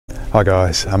Hi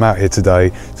guys, I'm out here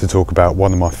today to talk about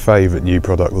one of my favourite new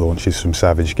product launches from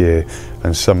Savage Gear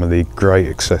and some of the great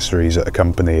accessories that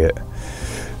accompany it.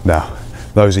 Now,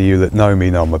 those of you that know me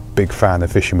know I'm a big fan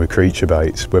of fishing with creature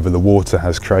baits. Whether the water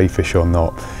has crayfish or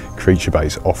not, creature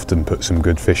baits often put some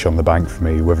good fish on the bank for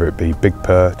me, whether it be big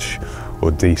perch or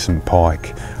decent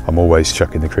pike. I'm always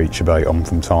chucking the creature bait on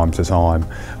from time to time,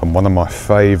 and one of my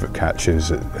favourite catches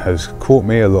that has caught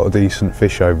me a lot of decent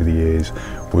fish over the years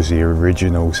was the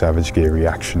original Savage Gear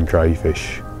Reaction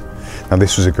Crayfish. Now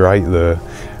this was a great lure,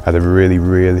 had a really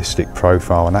realistic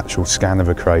profile, an actual scan of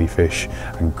a crayfish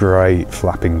and great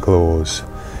flapping claws.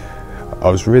 I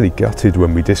was really gutted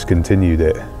when we discontinued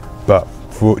it, but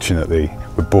fortunately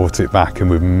we brought it back and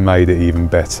we've made it even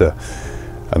better,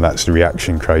 and that's the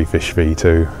Reaction Crayfish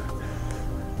V2.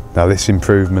 Now this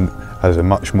improvement has a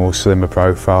much more slimmer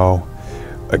profile,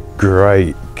 a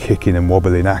great kicking and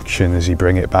wobbling action as you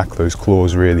bring it back. Those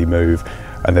claws really move,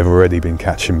 and they've already been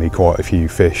catching me quite a few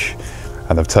fish,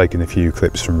 and I've taken a few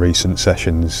clips from recent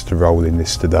sessions to roll in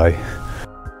this today.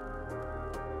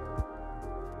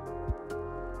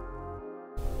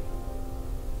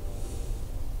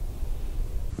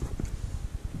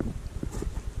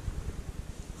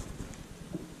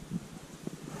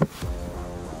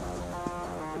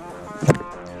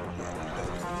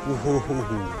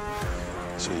 Whoa.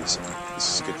 Jeez,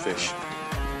 this is a good fish.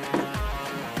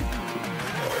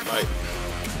 Oh, mate.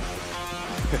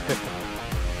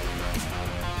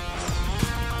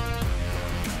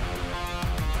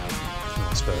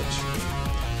 Nice perch.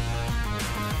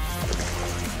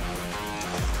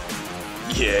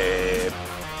 Yeah.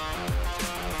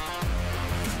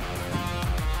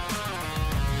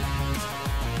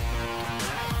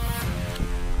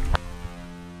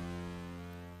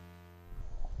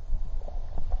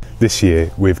 This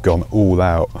year we've gone all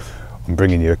out on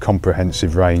bringing you a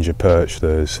comprehensive range of perch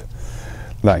lures.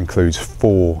 That includes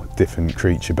 4 different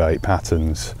creature bait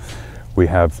patterns. We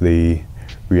have the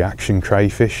Reaction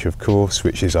Crayfish, of course,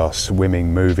 which is our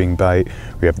swimming, moving bait.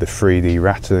 We have the 3D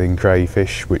rattling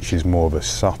crayfish, which is more of a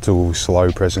subtle,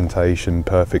 slow presentation,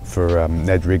 perfect for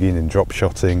Ned rigging and drop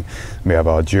shotting. We have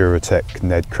our Duratech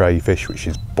NED Crayfish, which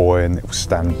is buoyant, it will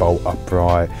stand bolt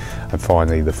upright. And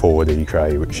finally the 4D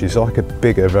Cray, which is like a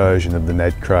bigger version of the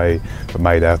Ned Cray, but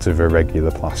made out of irregular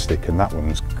plastic, and that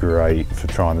one's great for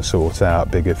trying to sort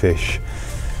out bigger fish.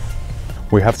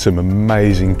 We have some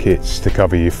amazing kits to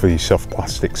cover you for your soft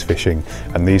plastics fishing,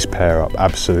 and these pair up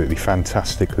absolutely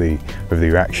fantastically with the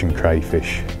Reaction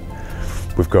Crayfish.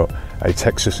 We've got a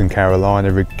Texas and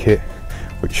Carolina rig kit,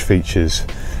 which features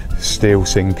steel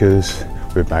sinkers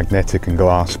with magnetic and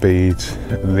glass beads.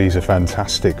 These are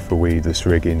fantastic for weedless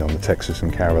rigging on the Texas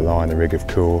and Carolina rig, of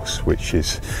course, which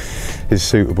is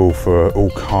suitable for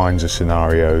all kinds of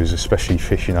scenarios, especially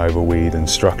fishing over weed and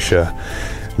structure.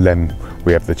 Then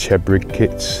we have the Cheb rig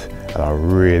kits, and I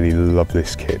really love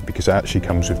this kit because it actually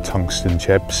comes with tungsten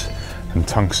chebs, and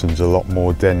tungsten's a lot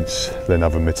more dense than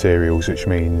other materials, which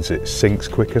means it sinks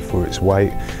quicker for its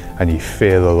weight and you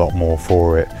feel a lot more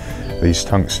for it. These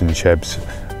tungsten chebs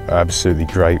are absolutely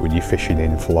great when you're fishing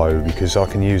in flow, because I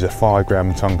can use a 5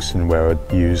 gram tungsten where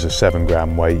I'd use a 7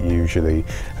 gram weight usually,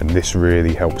 and this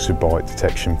really helps with bite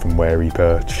detection from wary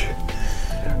perch.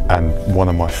 And one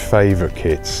of my favourite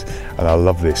kits, and I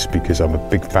love this because I'm a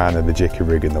big fan of the Jicker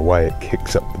rig and the way it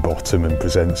kicks up the bottom and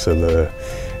presents a lure,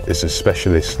 is a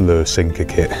Specialist Lure Sinker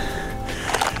Kit.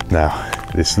 Now,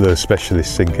 this Lure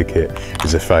Specialist Sinker Kit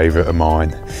is a favourite of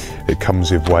mine. It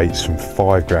comes with weights from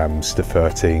 5 grams to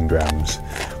 13 grams,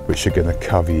 which are going to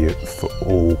cover you for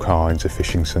all kinds of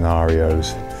fishing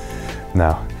scenarios.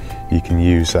 Now, you can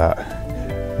use that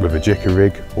with a Jicker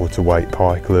rig or to weight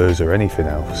pike lures or anything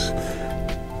else.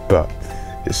 But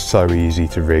it's so easy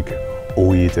to rig.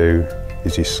 All you do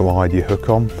is you slide your hook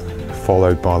on,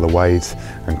 followed by the weight,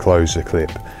 and close the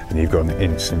clip, and you've got an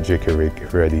instant Jicker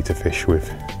rig ready to fish with.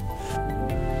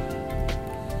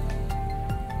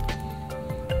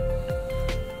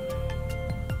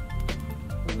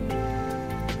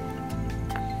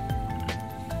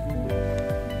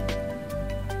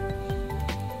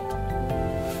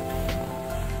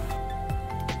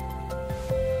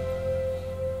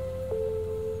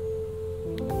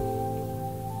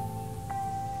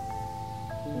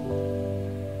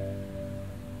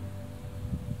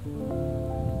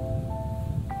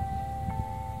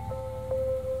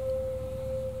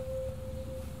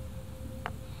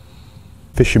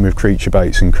 Fishing with creature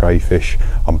baits and crayfish,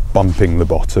 I'm bumping the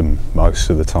bottom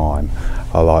most of the time.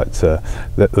 I like to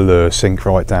let the lure sink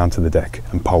right down to the deck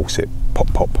and pulse it.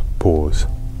 Pop, pop, pause.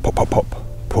 Pop, pop, pop,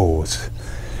 pause.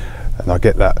 And I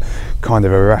get that kind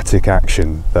of erratic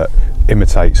action that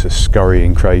imitates a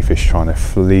scurrying crayfish trying to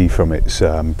flee from its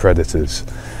predators,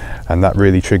 and that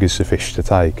really triggers the fish to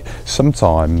take.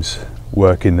 Sometimes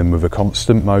working them with a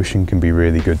constant motion can be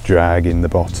really good, dragging the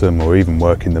bottom or even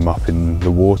working them up in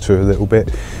the water a little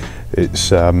bit.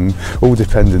 It's all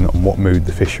dependent on what mood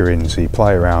the fish are in, so you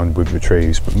play around with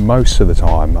retrieves, but most of the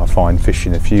time I find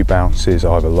fishing a few bounces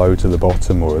either low to the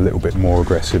bottom or a little bit more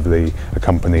aggressively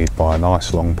accompanied by a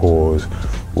nice long pause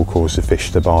will cause the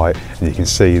fish to bite. And you can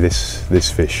see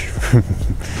this fish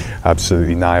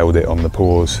absolutely nailed it on the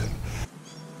pause.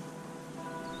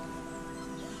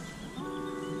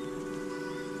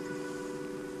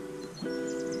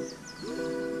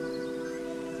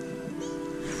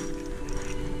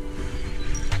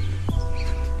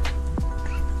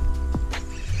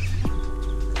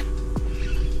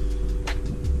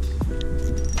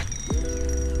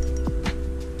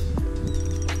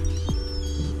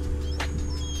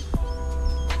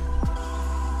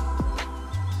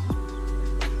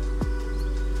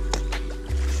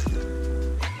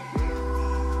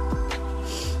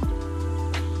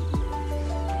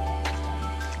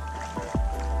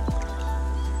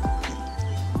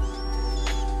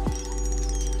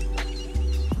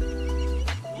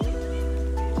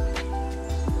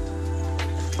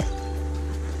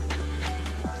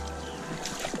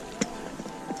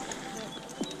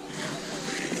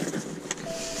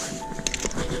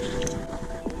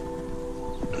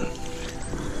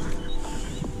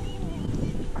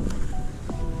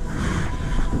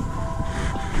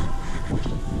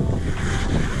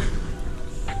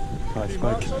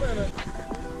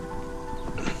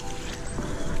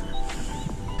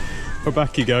 Oh,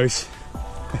 back he goes.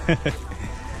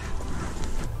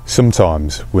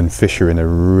 Sometimes when fish are in a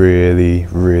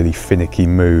really finicky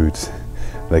mood,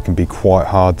 they can be quite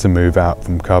hard to move out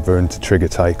from cover and to trigger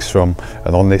takes from,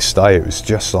 and on this day it was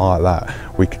just like that.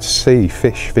 We could see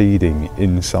fish feeding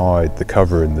inside the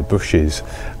cover and the bushes,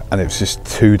 and it was just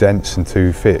too dense and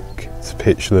too thick to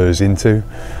pitch lures into.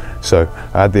 So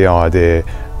I had the idea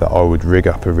that I would rig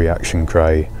up a reaction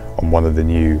cray on one of the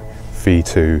new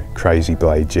V2 Crazy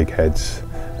Blade jig heads.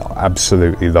 I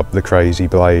absolutely love the Crazy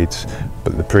Blades,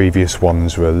 but the previous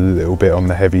ones were a little bit on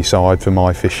the heavy side for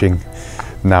my fishing.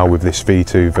 Now with this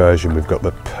V2 version we've got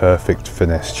the perfect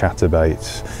finesse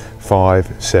chatterbaits,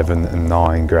 5, 7 and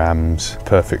 9 grams,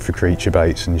 perfect for creature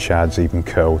baits and shads, even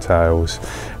curl tails,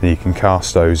 and you can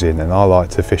cast those in, and I like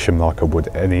to fish them like I would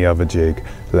any other jig,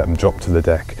 let them drop to the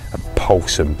deck and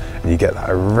pulse them, and you get that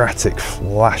erratic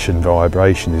flash and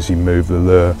vibration as you move the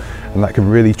lure, and that can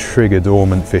really trigger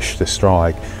dormant fish to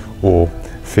strike or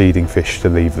feeding fish to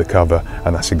leave the cover,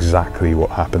 and that's exactly what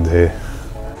happened here.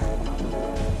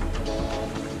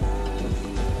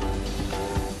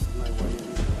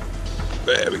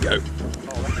 There we go.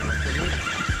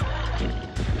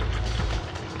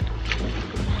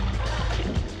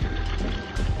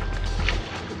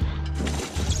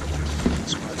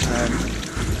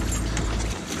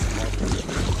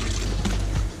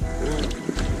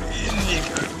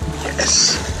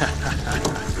 Yes!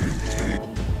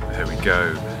 There we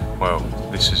go. Well,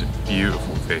 this is a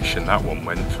beautiful fish, and that one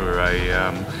went for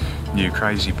a new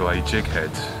Crazy Blade jig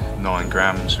head, 9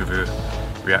 grams with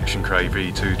a Reaction Cray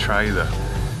V2 trailer.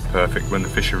 Perfect when the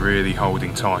fish are really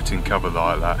holding tight in cover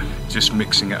like that. Just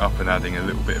mixing it up and adding a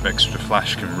little bit of extra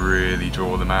flash can really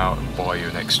draw them out and buy you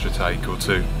an extra take or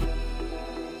two.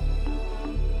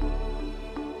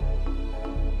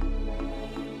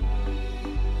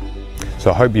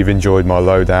 So I hope you've enjoyed my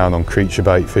lowdown on creature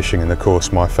bait fishing, and of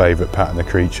course my favourite pattern of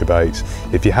creature baits.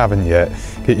 If you haven't yet,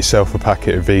 get yourself a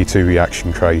packet of V2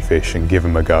 Reaction Crayfish and give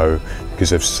them a go, because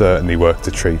they've certainly worked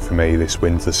a treat for me this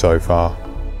winter so far.